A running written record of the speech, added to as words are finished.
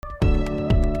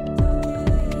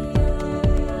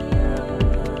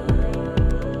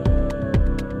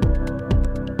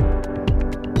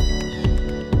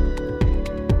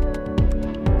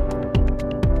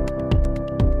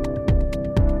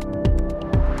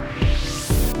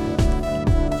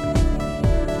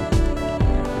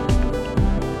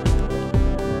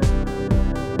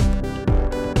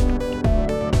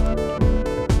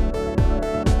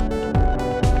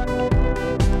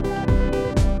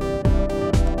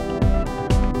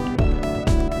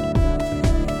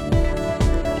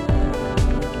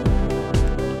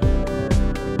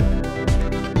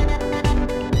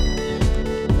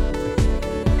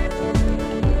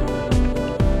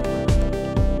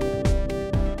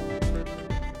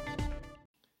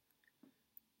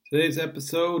Today's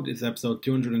episode is episode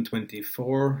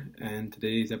 224, and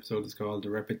today's episode is called the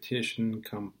Repetition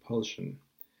Compulsion.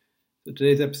 So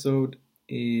today's episode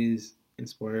is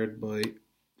inspired by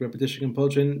repetition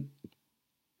compulsion.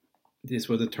 This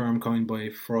was a term coined by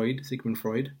Sigmund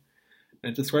Freud,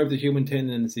 and it describes the human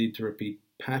tendency to repeat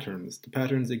patterns. The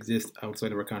patterns exist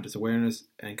outside of our conscious awareness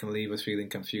and can leave us feeling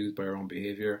confused by our own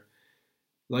behavior,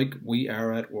 like we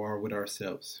are at war with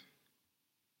ourselves.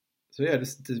 So yeah,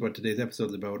 this is what today's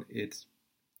episode is about. It's,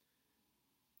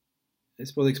 I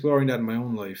suppose, exploring that in my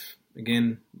own life.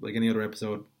 Again, like any other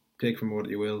episode, take from what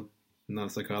you will. I'm not a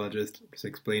psychologist, just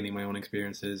explaining my own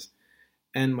experiences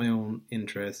and my own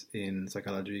interest in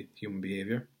psychology, human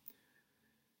behavior.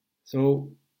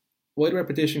 So, why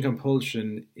repetition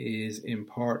compulsion is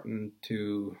important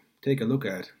to take a look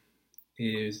at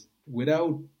is,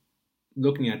 without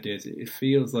looking at this, it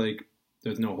feels like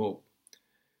there's no hope.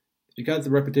 Because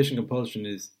the repetition compulsion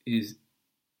is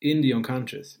in the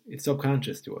unconscious, it's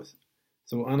subconscious to us.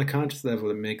 So on a conscious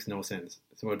level, it makes no sense.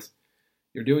 So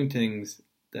you're doing things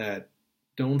that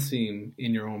don't seem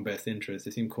in your own best interest.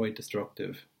 They seem quite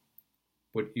destructive,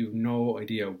 but you've no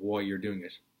idea why you're doing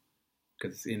it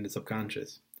because it's in the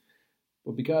subconscious.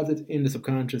 But because it's in the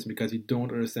subconscious, because you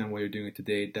don't understand why you're doing it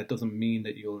today, that doesn't mean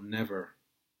that you'll never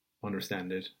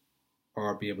understand it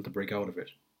or be able to break out of it.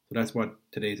 So that's what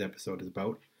today's episode is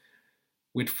about.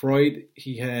 With Freud,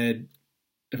 he had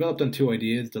developed on two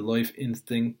ideas. The life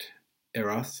instinct,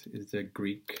 eros, is the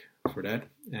Greek for that,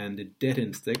 and the death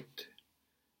instinct,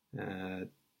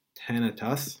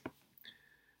 thanatos.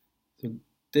 So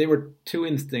they were two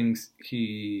instincts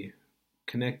he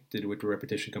connected with the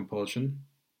repetition compulsion.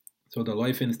 So the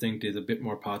life instinct is a bit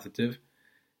more positive.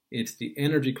 It's the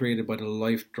energy created by the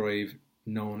life drive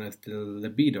known as the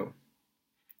libido.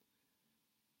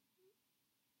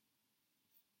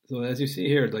 So as you see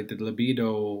here, like the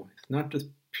libido, it's not just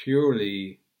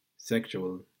purely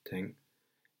sexual thing.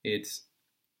 It's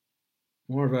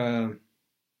more of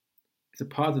it's a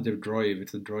positive drive.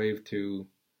 It's a drive to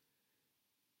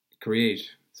create.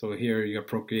 So here you have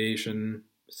procreation,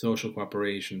 social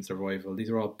cooperation, survival. These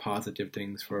are all positive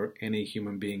things for any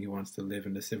human being who wants to live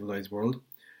in the civilized world.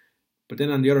 But then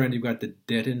on the other end, you've got the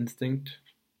death instinct.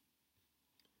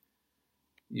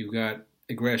 You've got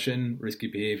aggression, risky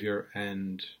behavior,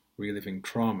 and reliving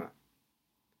trauma.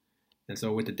 And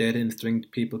so with the death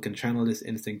instinct, people can channel this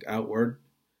instinct outward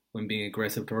when being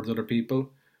aggressive towards other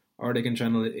people, or they can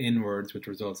channel it inwards, which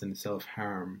results in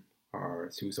self-harm or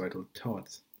suicidal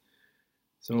thoughts.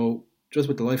 So just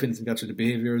with the life instinct, actually the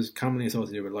behaviors commonly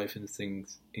associated with life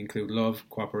instincts include love,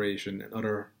 cooperation, and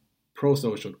other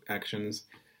pro-social actions.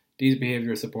 These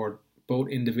behaviors support both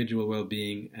individual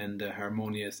well-being and the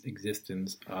harmonious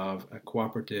existence of a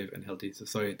cooperative and healthy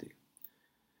society.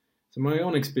 So my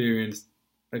own experience,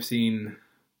 I've seen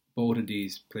both of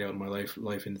these play out in my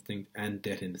life instinct and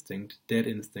death instinct. Death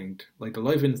instinct, like the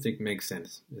life instinct, makes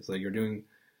sense. It's like you're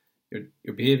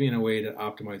behaving in a way that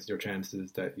optimizes your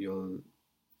chances that you'll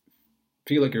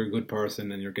feel like you're a good person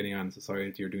and you're getting on in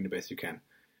society, you're doing the best you can.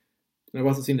 And I've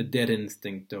also seen the death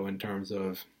instinct, though, in terms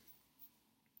of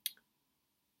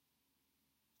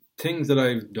things that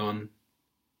I've done,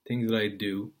 things that I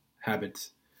do,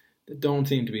 habits that don't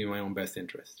seem to be in my own best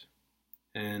interest.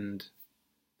 And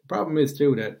the problem is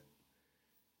too that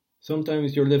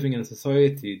sometimes you're living in a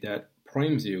society that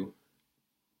primes you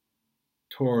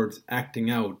towards acting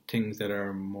out things that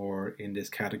are more in this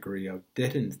category of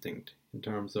death instinct, in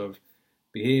terms of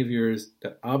behaviors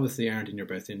that obviously aren't in your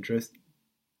best interest.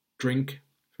 Drink,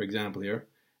 for example here,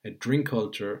 a drink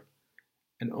culture,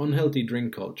 an unhealthy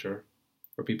drink culture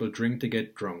where people drink to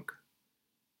get drunk,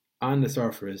 on the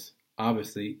surface,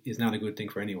 obviously is not a good thing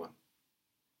for anyone.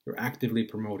 You're actively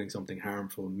promoting something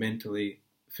harmful mentally,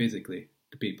 physically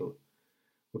to people.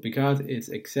 But because it's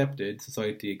accepted,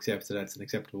 society accepts that that's an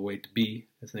acceptable way to be,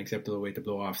 that's an acceptable way to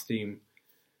blow off steam,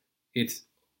 it's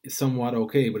somewhat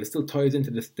okay, but it still ties into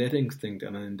this death instinct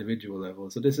on an individual level.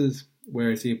 So this is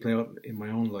where I see it play out in my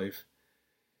own life.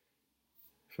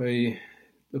 If I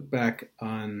look back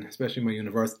on, especially my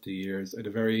university years, I had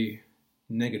a very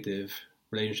negative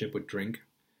relationship with drink.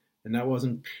 And that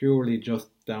wasn't purely just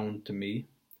down to me.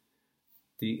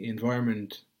 The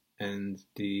environment and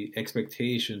the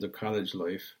expectations of college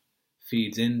life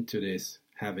feeds into this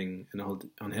having an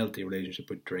unhealthy relationship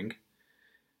with drink.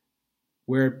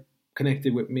 We're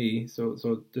connected with me, so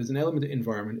there's an element of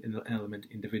environment and an element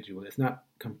individual. It's not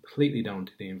completely down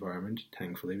to the environment,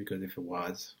 thankfully, because if it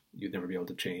was, you'd never be able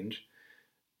to change.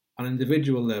 On an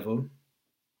individual level,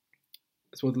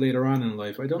 so later on in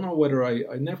life, I don't know whether I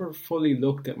never fully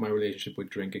looked at my relationship with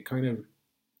drink. It kind of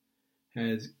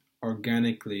has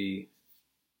organically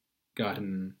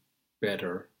gotten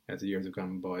better as the years have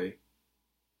gone by.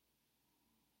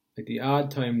 Like the odd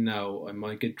time now, I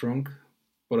might get drunk,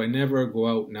 but I never go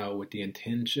out now with the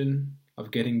intention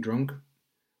of getting drunk.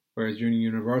 Whereas during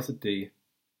university,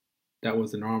 that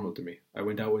was the normal to me. I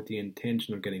went out with the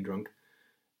intention of getting drunk,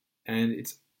 and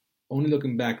it's only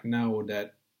looking back now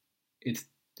that it's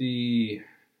the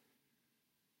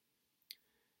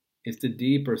it's the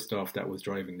deeper stuff that was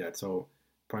driving that. So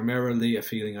primarily a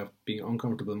feeling of being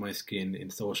uncomfortable in my skin in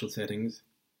social settings,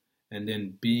 and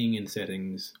then being in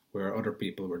settings where other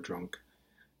people were drunk.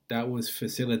 That was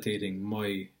facilitating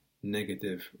my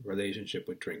negative relationship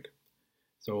with drink.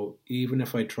 So even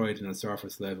if I tried on a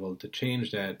surface level to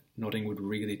change that, nothing would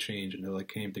really change until I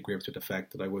came to grips with the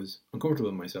fact that I was uncomfortable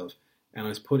with myself, and I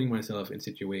was putting myself in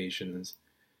situations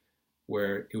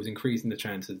where it was increasing the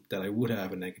chances that I would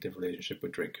have a negative relationship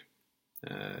with drink.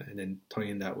 And then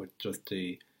tying that with just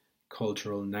the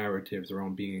cultural narratives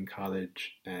around being in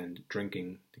college and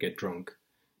drinking to get drunk.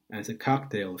 And it's a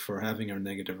cocktail for having a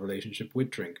negative relationship with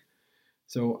drink.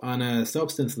 So on a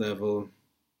substance level,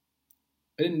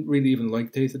 I didn't really even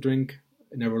like the taste of drink.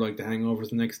 I never liked the hangovers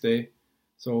the next day.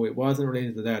 So it wasn't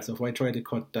related to that. So if I tried to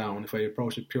cut down, if I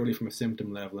approached it purely from a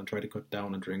symptom level and tried to cut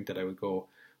down on drink, that I would go,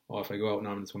 oh, if I go out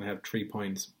now, I'm just going to have 3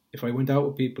 pints. If I went out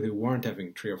with people who weren't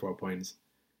having 3 or 4 pints,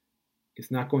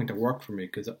 it's not going to work for me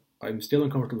because I'm still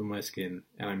uncomfortable in my skin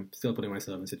and I'm still putting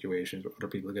myself in situations where other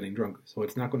people are getting drunk. So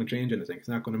it's not going to change anything. It's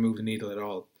not going to move the needle at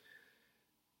all.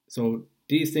 So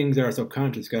these things are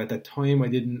subconscious. Because at that time,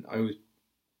 I was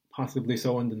possibly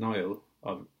so in denial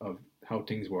of how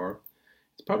things were.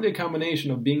 It's probably a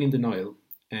combination of being in denial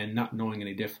and not knowing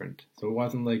any different. So it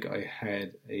wasn't like I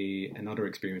had another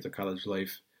experience of college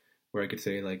life where I could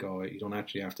say like, oh, you don't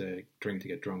actually have to drink to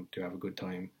get drunk to have a good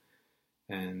time.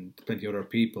 And plenty of other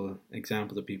people,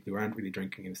 examples of people who aren't really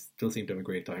drinking and still seem to have a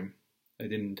great time.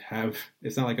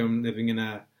 It's not like I'm living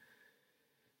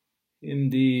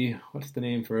what's the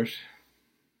name for it?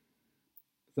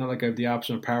 It's not like I have the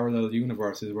option of parallel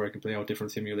universes where I can play out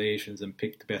different simulations and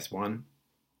pick the best one.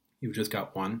 You've just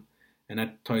got one. And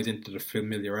that ties into the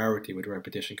familiarity with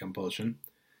repetition compulsion,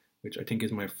 which I think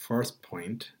is my first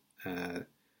point,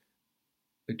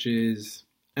 which is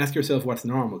ask yourself what's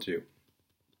normal to you.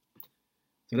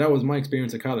 So that was my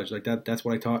experience at college. Like that's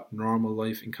what I thought normal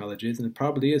life in college is, and it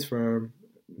probably is for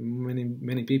many,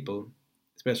 many people,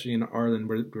 especially in Ireland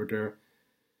where they're.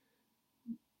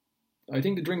 I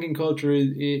think the drinking culture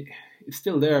it's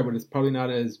still there, but it's probably not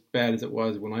as bad as it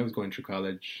was when I was going through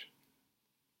college.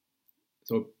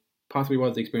 So it possibly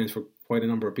was the experience for quite a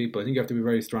number of people. I think you have to be a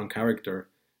very strong character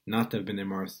not to have been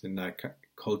immersed in that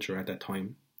culture at that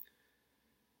time.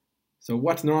 So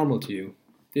what's normal to you?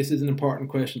 This is an important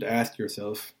question to ask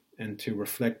yourself and to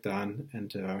reflect on and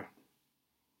to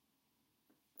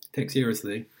take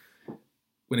seriously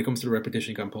when it comes to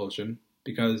repetition compulsion,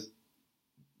 because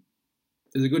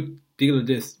there's a good deal of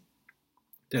this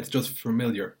that's just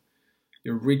familiar.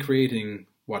 You're recreating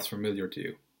what's familiar to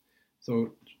you.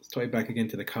 So let's tie it back again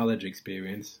to the college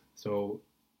experience. So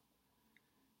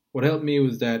what helped me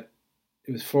was that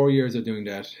it was 4 years of doing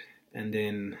that, and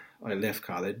then I left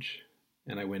college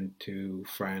and I went to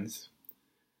France.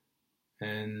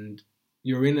 And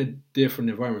you're in a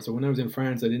different environment. So when I was in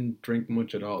France, I didn't drink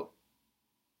much at all.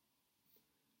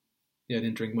 Yeah, I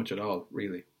didn't drink much at all,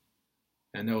 really.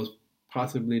 And that was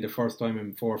possibly the first time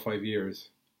in 4 or 5 years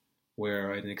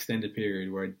where I had an extended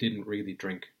period where I didn't really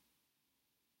drink.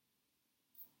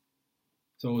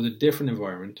 So it was a different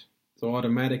environment. So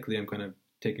automatically I'm kind of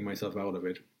taking myself out of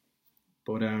it.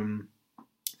 But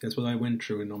that's what I went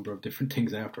through a number of different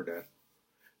things after that.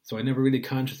 So I never really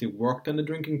consciously worked on the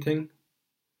drinking thing,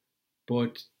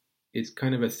 but it's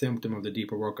kind of a symptom of the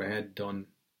deeper work I had done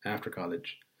after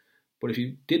college. But if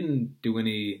you didn't do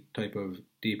any type of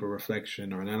deeper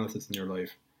reflection or analysis in your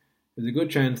life, there's a good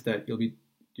chance that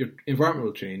your environment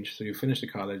will change. So you finish the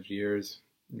college years,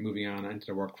 moving on into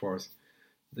the workforce.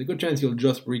 There's a good chance you'll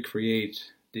just recreate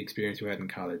the experience you had in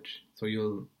college. So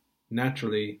you'll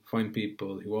naturally find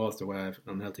people who also have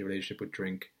an unhealthy relationship with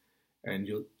drink, and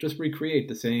you'll just recreate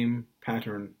the same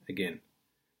pattern again.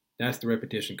 That's the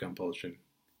repetition compulsion.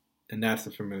 And that's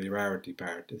the familiarity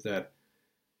part, is that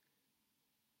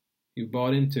you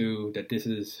bought into that this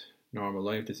is normal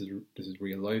life, this is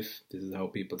real life, this is how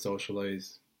people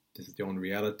socialize, this is the only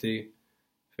reality.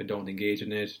 If I don't engage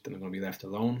in it, then I'm going to be left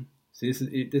alone. So this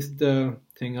is the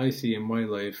thing I see in my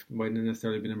life. It mightn't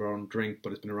necessarily been around drink,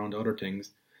 but it's been around other things,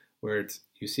 where it's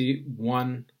you see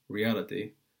one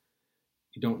reality,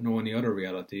 you don't know any other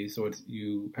reality, so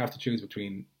you have to choose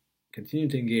between continuing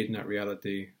to engage in that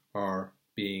reality or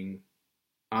being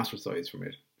ostracized from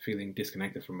it, feeling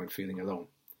disconnected from it, feeling alone.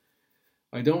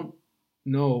 I don't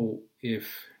know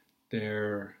if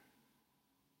there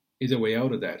is a way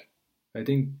out of that. I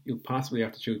think you'll possibly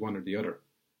have to choose one or the other.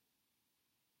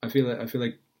 I feel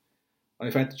like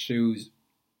I've had to choose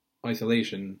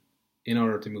isolation in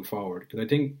order to move forward, because I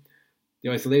think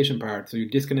the isolation part, so you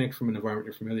disconnect from an environment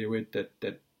you're familiar with that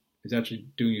is actually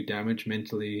doing you damage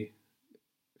mentally,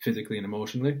 physically, and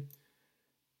emotionally. And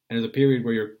there's a period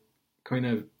where you're kind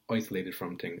of isolated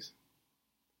from things.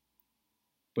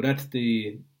 But that's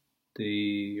the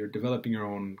you're developing your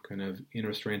own kind of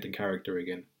inner strength and character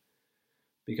again.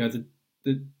 Because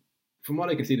the from what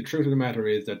I can see, the truth of the matter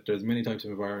is that there's many types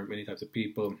of environment, many types of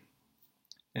people,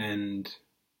 and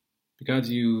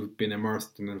because you've been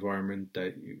immersed in an environment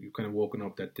that you've kind of woken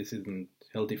up that this isn't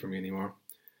healthy for me anymore,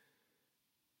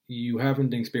 you haven't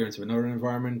the experience of another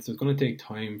environment, so it's going to take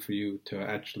time for you to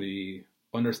actually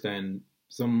understand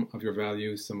some of your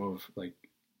values, some of like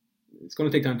it's going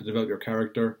to take time to develop your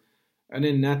character, and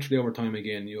then naturally over time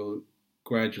again you'll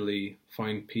gradually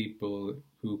find people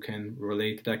who can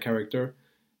relate to that character,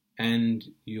 and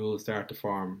you'll start to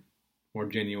form more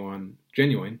genuine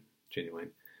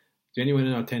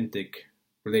and authentic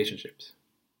relationships.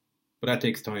 But that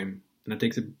takes time, and it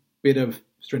takes a bit of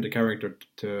strength of character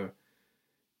to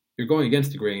you're going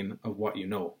against the grain of what you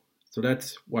know. So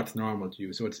that's what's normal to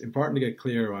you. So it's important to get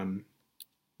clear on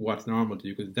what's normal to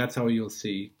you, because that's how you'll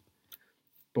see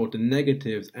both the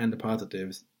negatives and the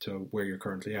positives to where you're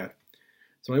currently at.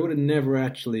 So I would have never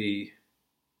actually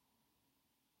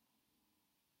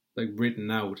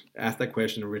asked that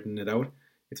question and written it out.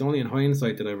 It's only in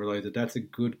hindsight that I realized that that's a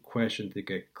good question to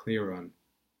get clear on.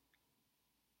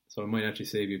 So it might actually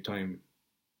save you time.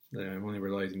 I'm only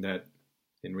realizing that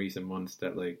in recent months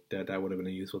that that would have been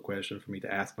a useful question for me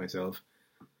to ask myself.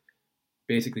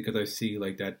 Basically, because I see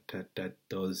like that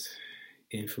does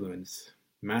influence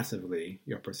massively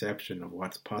your perception of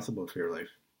what's possible for your life.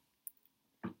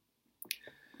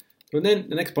 So then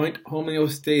the next point,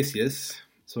 homeostasis.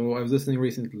 So I was listening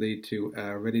recently to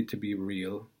Ready to Be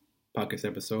Real podcast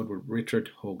episode with Richard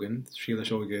Hogan. Sheila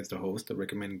Shoga is the host. I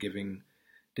recommend giving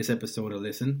this episode a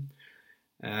listen.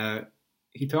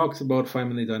 He talks about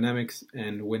family dynamics,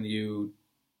 and when you're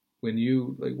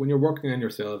working on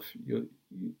yourself,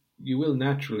 you will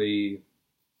naturally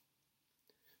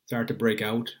start to break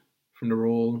out from the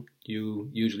role you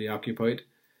usually occupied,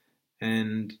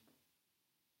 and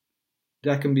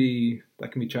that can be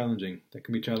challenging. That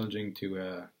can be challenging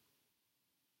to.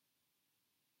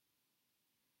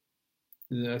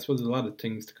 I suppose there's a lot of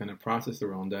things to kind of process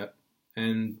around that,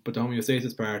 but the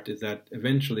homeostasis part is that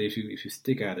eventually, if you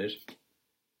stick at it,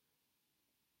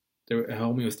 a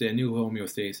new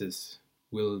homeostasis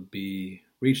will be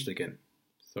reached again.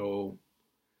 So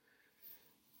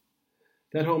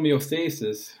that homeostasis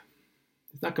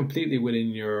is not completely within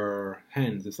your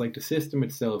hands. It's like the system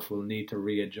itself will need to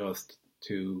readjust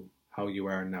to how you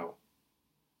are now.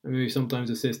 And maybe sometimes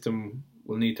the system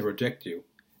will need to reject you,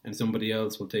 and somebody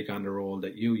else will take on the role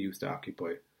that you used to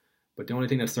occupy. But the only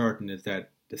thing that's certain is that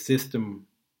the system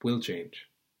will change.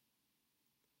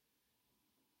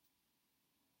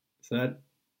 So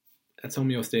that's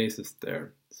homeostasis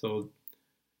there. So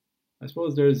I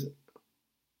suppose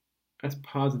that's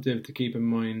positive to keep in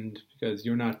mind, because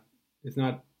it's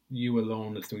not you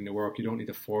alone that's doing the work. You don't need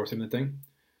to force anything.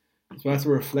 So that's a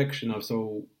reflection of,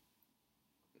 so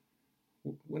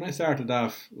when I started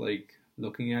off like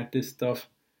looking at this stuff,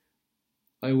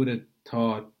 I would have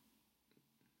thought,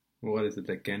 what is it,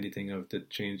 that Gandhi thing of to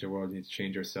change the world, you need to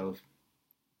change yourself.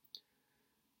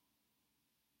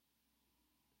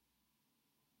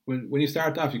 When you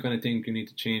start off, you kind of think you need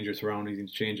to change your surroundings, you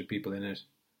need to change the people in it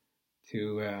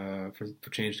for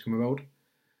change to come about.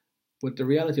 But the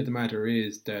reality of the matter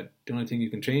is that the only thing you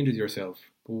can change is yourself.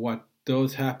 But what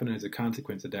does happen as a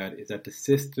consequence of that is that the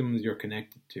systems you're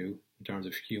connected to, in terms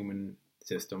of human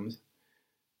systems,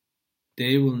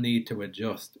 they will need to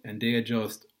adjust, and they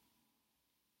adjust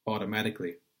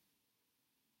automatically.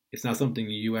 It's not something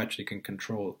you actually can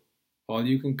control. All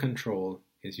you can control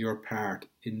is your part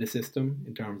in the system,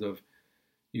 in terms of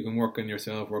you can work on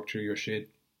yourself, work through your shit.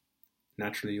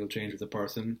 Naturally, you'll change as a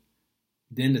person.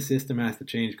 Then the system has to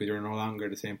change, because you're no longer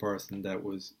the same person that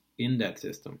was in that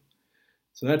system.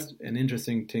 So that's an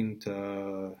interesting thing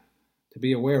to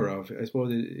be aware of. I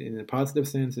suppose in a positive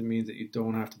sense, it means that you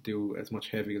don't have to do as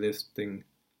much heavy lifting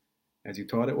as you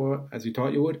thought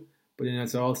you would. But then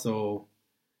it's also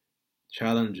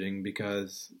challenging,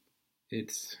 because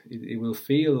it will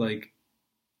feel like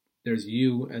there's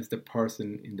you as the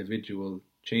person, individual,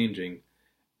 changing,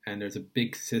 and there's a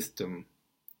big system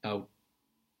out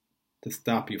to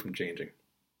stop you from changing.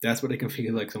 That's what it can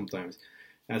feel like sometimes.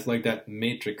 And it's like that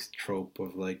Matrix trope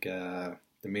of like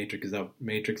the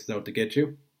matrix is out to get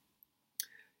you.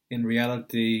 In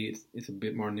reality, it's a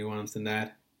bit more nuanced than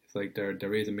that. It's like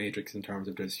there is a matrix in terms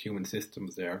of there's human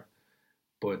systems there,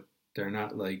 but they're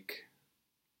not like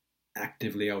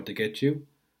actively out to get you,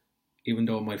 even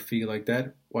though it might feel like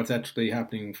that. What's actually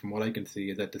happening from what I can see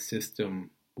is that the system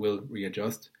will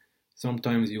readjust.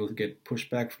 Sometimes you'll get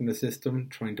pushback from the system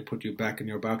trying to put you back in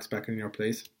your box, back in your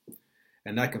place.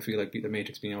 And that can feel like the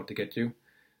matrix being out to get you.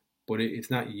 But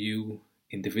it's not you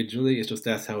individually, it's just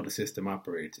that's how the system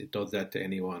operates. It does that to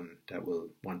anyone that will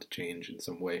want to change in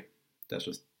some way. That's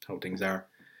just how things are.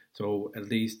 So at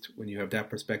least when you have that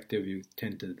perspective, you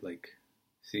tend to like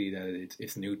see that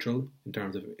it's neutral in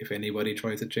terms of if anybody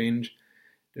tries to change,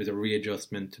 there's a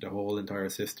readjustment to the whole entire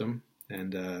system,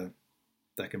 and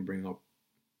that can bring up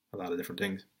a lot of different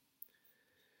things.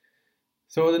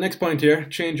 So the next point here,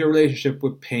 change your relationship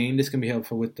with pain. This can be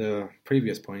helpful with the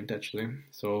previous point, actually.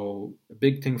 So a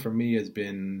big thing for me has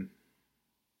been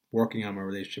working on my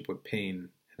relationship with pain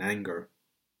and anger.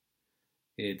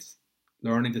 It's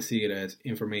learning to see it as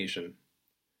information.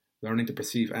 Learning to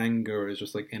perceive anger as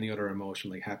just like any other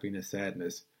emotion, like happiness,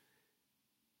 sadness.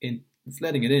 It's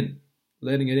letting it in.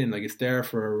 Letting it in, like it's there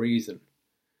for a reason.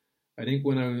 I think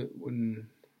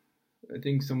I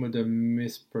think some of the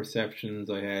misperceptions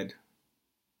I had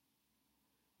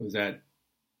was that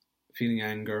feeling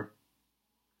anger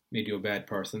made you a bad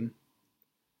person.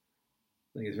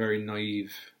 Like it's very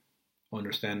naive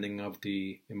understanding of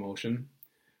the emotion.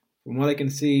 From what I can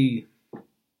see,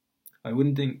 I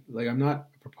wouldn't think, like I'm not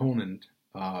a proponent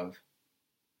of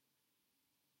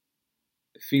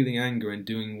feeling anger and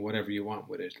doing whatever you want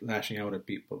with it, lashing out at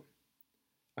people.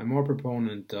 I'm more a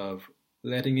proponent of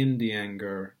letting in the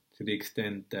anger to the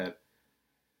extent that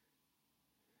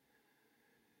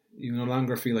you no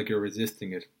longer feel like you're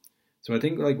resisting it. So I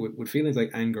think like with feelings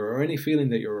like anger or any feeling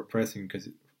that you're repressing because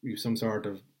you some sort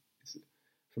of,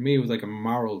 for me it was like a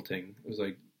moral thing. It was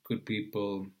like good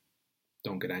people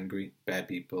don't get angry, bad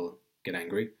people get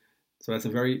angry. So that's a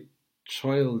very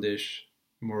childish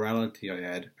morality I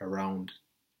had around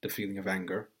the feeling of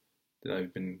anger that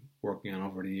I've been working on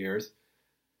over the years.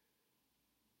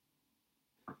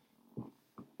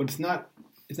 But it's not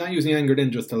using anger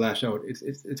then just to lash out.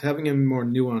 It's having a more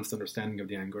nuanced understanding of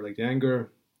the anger. Like the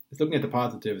anger, it's looking at the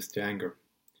positives to anger.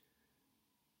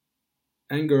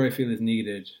 Anger, I feel, is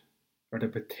needed, or the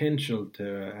potential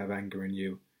to have anger in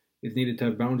you is needed to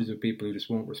have boundaries with people who just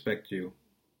won't respect you.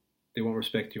 They won't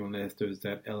respect you unless there's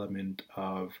that element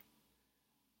of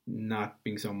not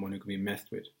being someone who can be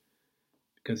messed with.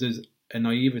 Because there's a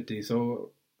naivety.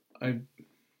 So I've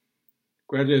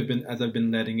gradually, as I've been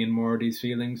letting in more of these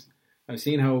feelings, I've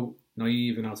seen how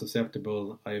naive and how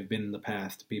susceptible I've been in the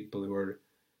past to people who are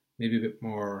maybe a bit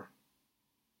more,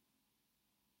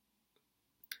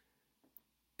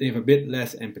 they have a bit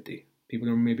less empathy. People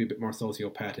who are maybe a bit more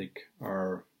sociopathic,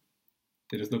 or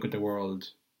they just look at the world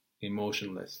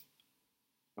emotionless.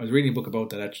 I was reading a book about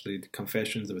that actually, The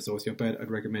Confessions of a Sociopath.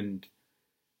 I'd recommend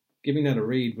giving that a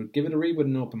read, but give it a read with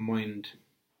an open mind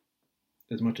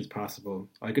as much as possible.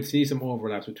 I could see some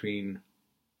overlaps between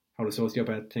how the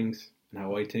sociopath thinks and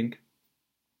how I think.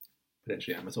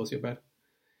 Potentially I'm a sociopath.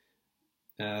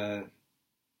 But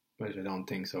I don't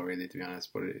think so really, to be honest.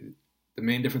 But the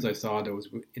main difference I saw there was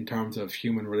in terms of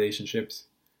human relationships.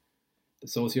 The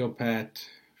sociopath,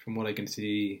 from what I can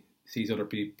see, sees other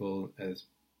people as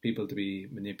people to be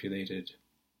manipulated.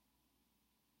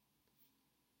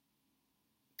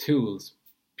 Tools,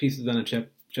 pieces on a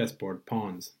chessboard,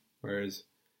 pawns. Whereas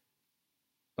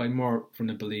I'm more from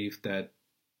the belief that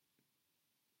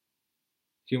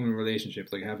human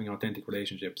relationships, like having authentic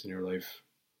relationships in your life,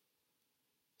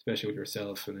 especially with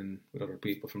yourself and then with other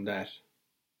people, from that's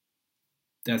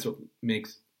what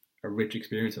makes a rich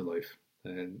experience of life.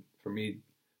 And for me,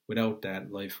 without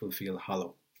that, life will feel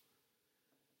hollow.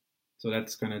 So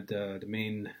that's kind of the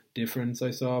main difference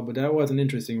I saw. But that was an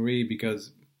interesting read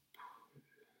because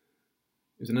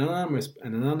it was an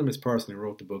anonymous person who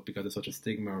wrote the book because there's such a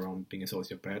stigma around being a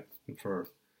sociopath, and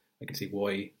I can see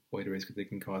why there is, because they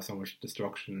can cause so much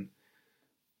destruction.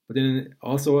 But then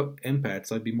also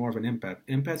empaths, I'd be more of an empath.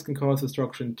 Empaths can cause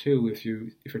destruction too if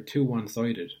you're too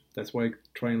one-sided. That's why I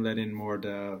try and let in more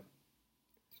the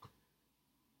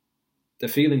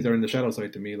feelings are in the shadow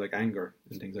side to me, like anger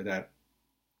and things like that.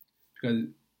 Because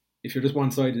if you're just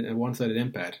one-sided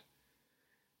empath,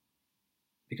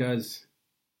 because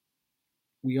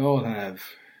we all have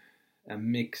a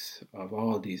mix of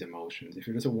all these emotions. If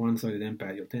you're just a one-sided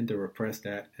empath, you'll tend to repress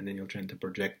that, and then you'll tend to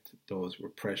project those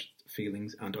repressed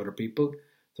feelings onto other people.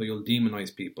 So you'll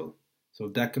demonize people. So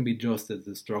that can be just as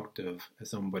destructive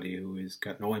as somebody who has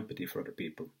got no empathy for other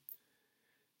people.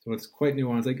 So it's quite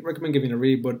nuanced. I recommend giving it a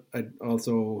read, but I'd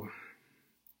also,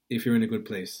 if you're in a good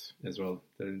place as well,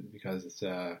 because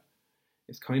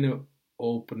it's kind of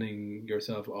opening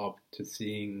yourself up to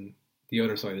seeing the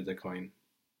other side of the coin.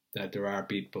 That there are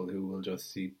people who will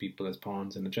just see people as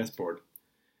pawns in a chessboard,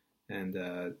 and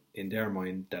in their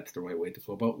mind, that's the right way to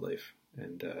go about life.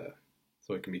 And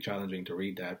so it can be challenging to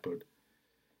read that, but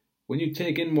when you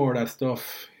take in more of that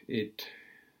stuff, it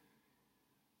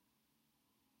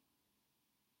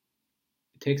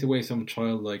takes away some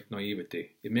childlike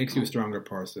naivety. It makes you a stronger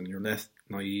person. You're less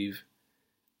naive,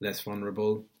 less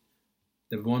vulnerable.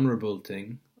 The vulnerable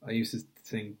thing, I used to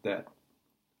think that.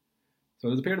 So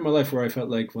there's a period in my life where I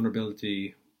felt like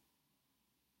vulnerability,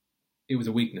 it was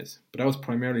a weakness, but that was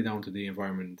primarily down to the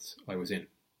environments I was in,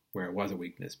 where it was a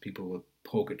weakness. People will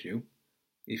poke at you.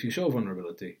 If you show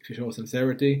vulnerability, if you show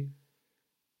sincerity,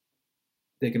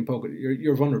 they can poke at you.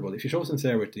 You're vulnerable. If you show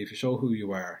sincerity, if you show who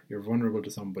you are, you're vulnerable to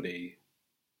somebody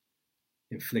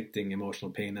inflicting emotional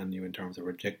pain on you in terms of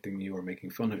rejecting you or making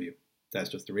fun of you. That's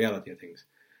just the reality of things.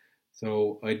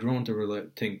 So I'd grown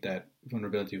to think that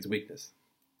vulnerability was weakness.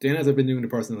 Then as I've been doing the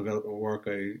personal development work,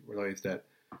 I realised that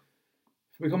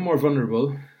if I become more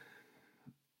vulnerable,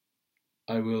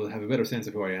 I will have a better sense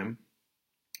of who I am.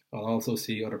 I'll also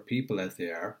see other people as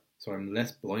they are, so I'm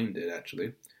less blinded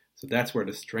actually. So that's where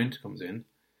the strength comes in.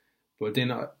 But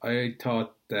then I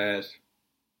thought that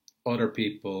other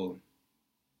people,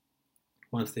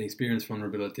 once they experience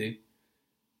vulnerability,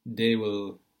 they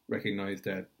will recognize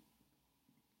that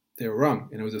they were wrong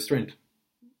and it was a strength.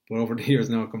 But over the years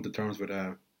now I've come to terms with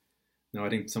now I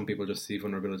think some people just see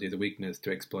vulnerability as a weakness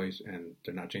to exploit and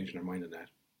they're not changing their mind on that.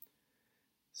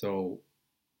 So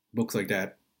books like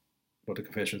that, about the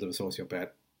Confessions of a Sociopath,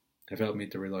 have helped me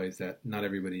to realize that not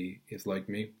everybody is like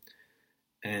me,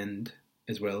 and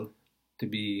as well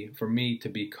for me to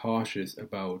be cautious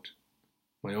about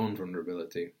my own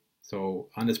vulnerability. So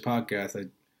on this podcast, the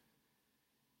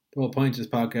whole point of this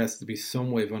podcast is to be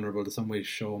some way vulnerable, to some way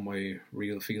show my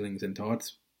real feelings and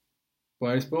thoughts.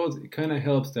 But I suppose it kind of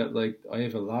helps that like I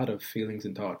have a lot of feelings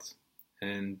and thoughts,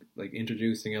 and like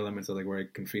introducing elements of like where I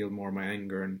can feel more my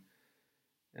anger and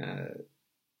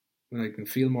when I can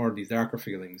feel more of these darker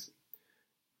feelings,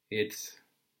 it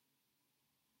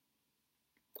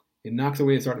knocks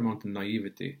away a certain amount of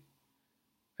naivety.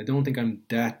 I don't think I'm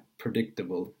that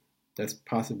predictable. That's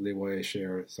possibly why I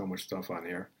share so much stuff on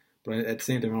here. But at the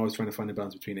same time, I'm always trying to find a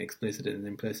balance between explicit and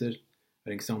implicit. I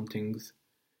think some things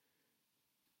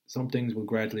will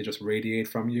gradually just radiate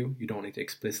from you. You don't need to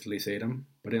explicitly say them.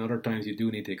 But in other times, you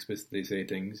do need to explicitly say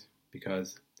things,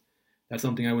 because that's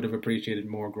something I would have appreciated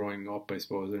more growing up, I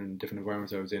suppose, in different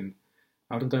environments I was in.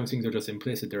 Oftentimes things are just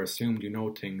implicit. They're assumed you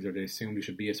know things, or they assume you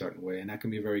should be a certain way, and that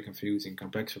can be very confusing,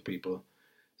 complex for people.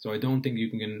 So I don't think you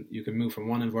can move from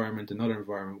one environment to another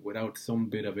environment without some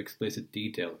bit of explicit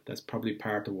detail. That's probably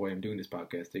part of why I'm doing this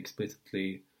podcast, to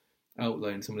explicitly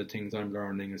outline some of the things I'm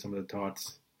learning and some of the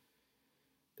thoughts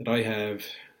that I have,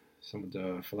 some of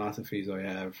the philosophies I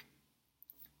have.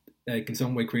 That can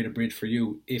some way create a bridge for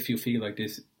you if you feel like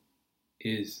this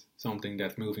is something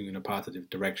that's moving in a positive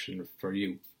direction for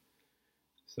you.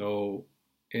 So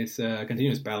it's a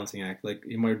continuous balancing act. Like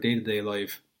in my day-to-day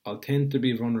life, I'll tend to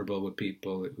be vulnerable with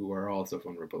people who are also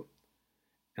vulnerable.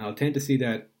 And I'll tend to see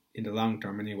that in the long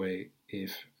term anyway,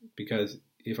 because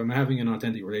if I'm having an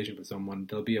authentic relationship with someone,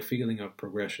 there'll be a feeling of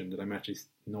progression, that I'm actually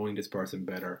knowing this person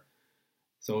better.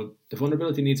 So the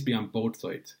vulnerability needs to be on both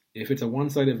sides. If it's a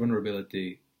one-sided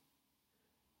vulnerability,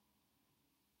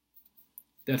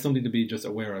 that's something to be just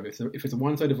aware of. If it's a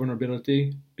one-sided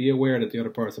vulnerability, be aware that the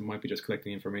other person might be just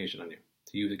collecting information on you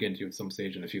to use against you at some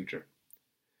stage in the future.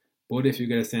 But if you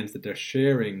get a sense that they're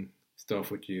sharing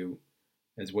stuff with you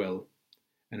as well,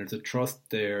 and there's a trust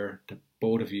there that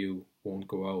both of you won't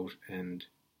go out and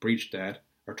breach that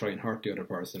or try and hurt the other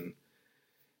person,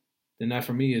 then that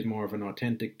for me is more of an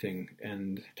authentic thing.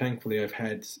 And thankfully I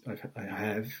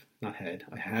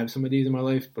have some of these in my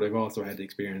life, but I've also had the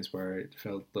experience where it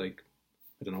felt like,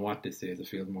 I don't know what this is, it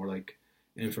feels more like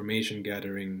an information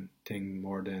gathering thing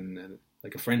more than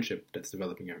like a friendship that's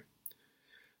developing here.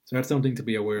 So that's something to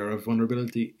be aware of.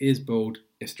 Vulnerability is both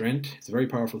a strength, it's a very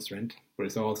powerful strength, but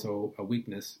it's also a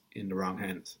weakness in the wrong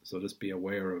hands. So just be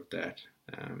aware of that.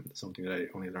 Something that I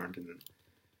only learned in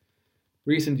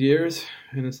recent years,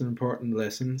 and it's an important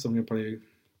lesson, something I probably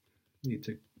need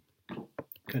to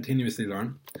continuously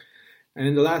learn. And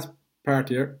in the last part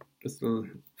here, just a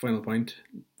final point.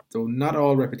 So not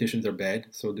all repetitions are bad,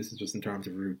 so this is just in terms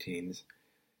of routines.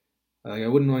 I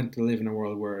wouldn't want to live in a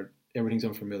world where everything's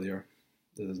unfamiliar,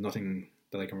 there's nothing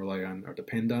that I can rely on or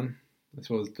depend on. I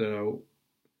suppose the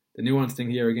nuanced thing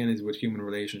here again is with human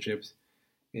relationships.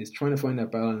 is trying to find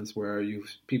that balance where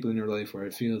you've people in your life where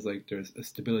it feels like there's a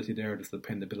stability there, there's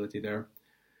dependability there,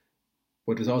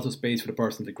 but there's also space for the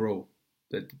person to grow.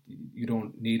 That you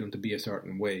don't need them to be a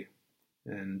certain way.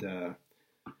 And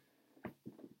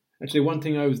actually, one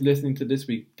thing I was listening to this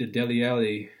week, the Dele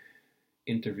Alli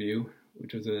interview,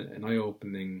 which was an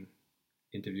eye-opening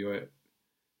interview.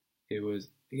 It was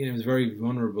a very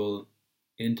vulnerable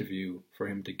interview for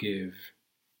him to give,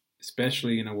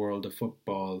 especially in a world of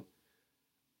football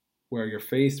where you're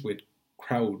faced with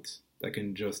crowds that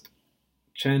can just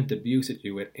chant abuse at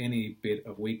you at any bit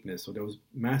of weakness. So there was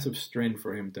massive strength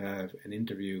for him to have an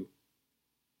interview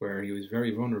where he was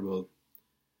very vulnerable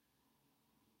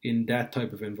in that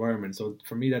type of environment. So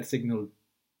for me, that signaled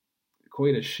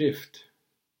quite a shift,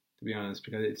 to be honest,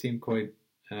 because it seemed quite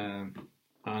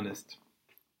honest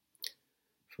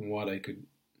from what I could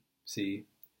see.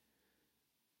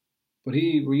 But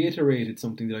he reiterated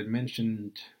something that I'd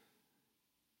mentioned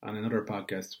on another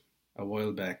podcast a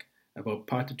while back about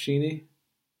Potticini,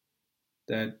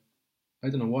 that I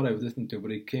don't know what I was listening to,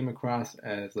 but it came across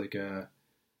as like a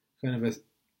kind of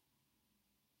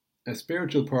a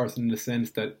spiritual person in the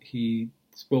sense that he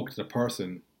spoke to the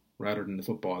person rather than the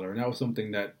footballer. And that was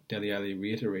something that Dele Alli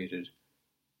reiterated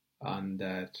on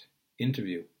that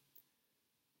interview,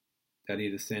 that he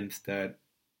had a sense that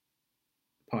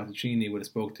Potticini would have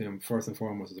spoke to him first and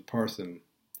foremost as a person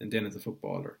and then as a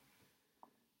footballer.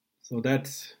 So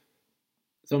that's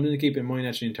something to keep in mind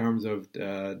actually in terms of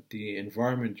the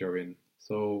environment you're in.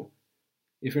 So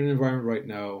if you're in an environment right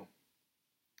now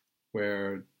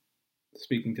where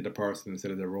speaking to the person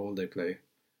instead of the role they play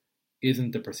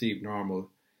isn't the perceived normal,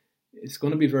 it's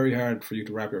going to be very hard for you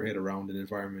to wrap your head around an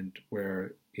environment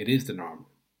where it is the normal.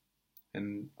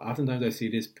 And oftentimes I see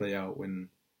this play out when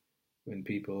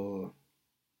people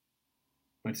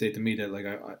might say to me that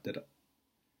that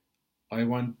I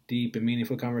want deep and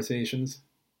meaningful conversations.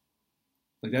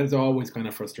 Like that has always kind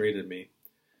of frustrated me.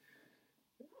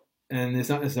 And it's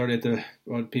not necessarily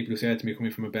that people who say that to me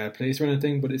coming from a bad place or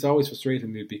anything, but it's always frustrated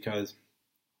me because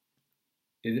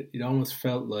it almost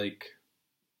felt like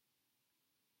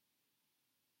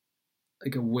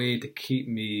a way to keep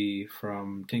me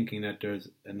from thinking that there's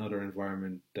another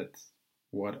environment that's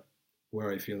where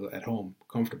I feel at home,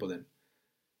 comfortable in.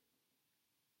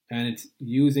 And it's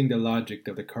using the logic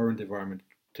of the current environment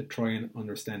to try and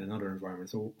understand another environment.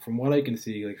 So from what I can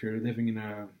see, like if you're living in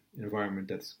an environment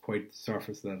that's quite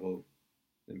surface level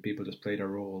and people just play their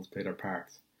roles, play their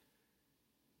parts,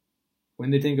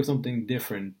 when they think of something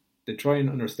different, they try and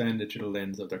understand it through the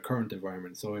lens of their current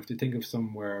environment. So if they think of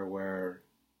somewhere where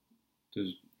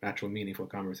there's actual meaningful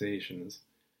conversations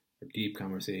or deep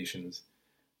conversations,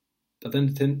 they'll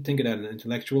then think it at an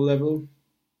intellectual level,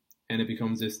 and it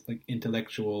becomes this like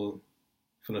intellectual,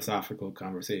 philosophical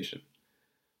conversation.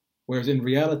 Whereas in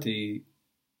reality,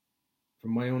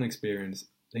 from my own experience,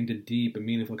 I think the deep and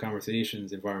meaningful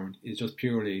conversations environment is just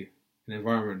purely an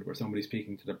environment where somebody's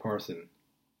speaking to the person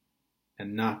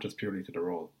and not just purely to the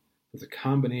role. It's a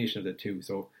combination of the two.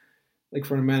 So, like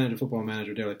for a football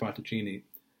manager there like Potticini,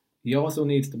 he also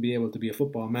needs to be able to be a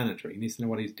football manager. He needs to know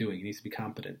what he's doing. He needs to be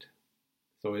competent.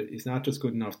 So it's not just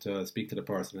good enough to speak to the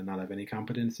person and not have any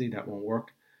competency. That won't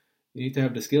work. You need to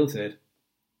have the skill set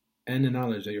and the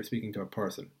knowledge that you're speaking to a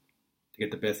person to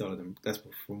get the best out of them. That's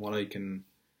from what I can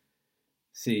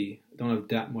see. I don't have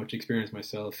that much experience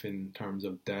myself in terms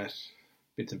of that,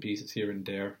 bits and pieces here and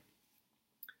there.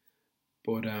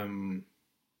 But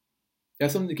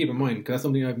that's something to keep in mind, because that's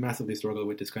something I've massively struggled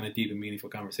with, this kind of deep and meaningful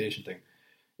conversation thing.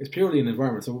 It's purely an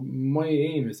environment. So my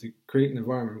aim is to create an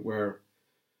environment where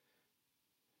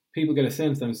people get a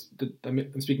sense that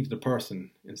I'm speaking to the person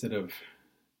instead of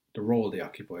the role they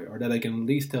occupy, or that I can at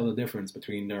least tell the difference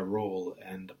between their role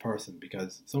and the person,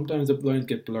 because sometimes the lines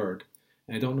get blurred,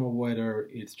 and I don't know whether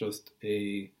it's just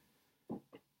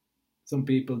some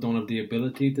people don't have the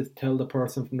ability to tell the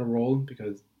person from the role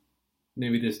because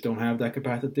maybe they just don't have that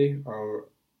capacity, or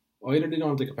either they don't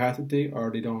have the capacity or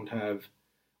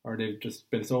they've just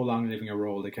been so long living a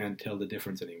role they can't tell the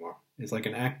difference anymore. It's like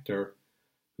an actor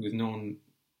who's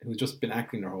just been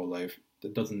acting their whole life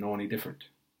that doesn't know any different.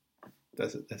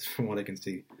 That's from what I can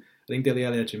see. I think Dele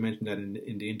Alli actually mentioned that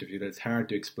in the interview, that it's hard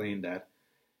to explain that,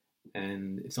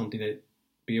 and it's something to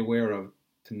be aware of,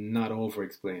 to not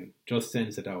over-explain. Just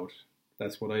sense it out.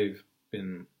 That's what I've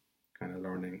been kind of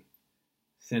learning.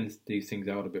 Sense these things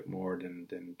out a bit more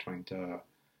than trying to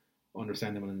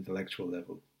understand them on an intellectual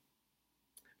level.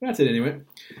 But that's it anyway.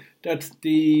 That's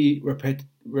the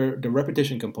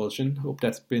repetition compulsion. Hope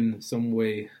that's been some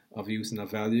way of use and of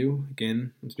value.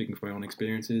 Again, I'm speaking from my own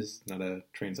experiences, not a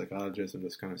trained psychologist. I'm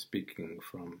just kind of speaking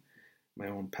from my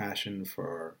own passion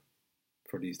for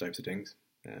for these types of things,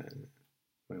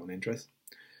 my own interests.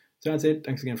 So that's it.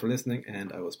 Thanks again for listening,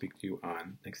 and I will speak to you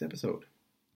on next episode.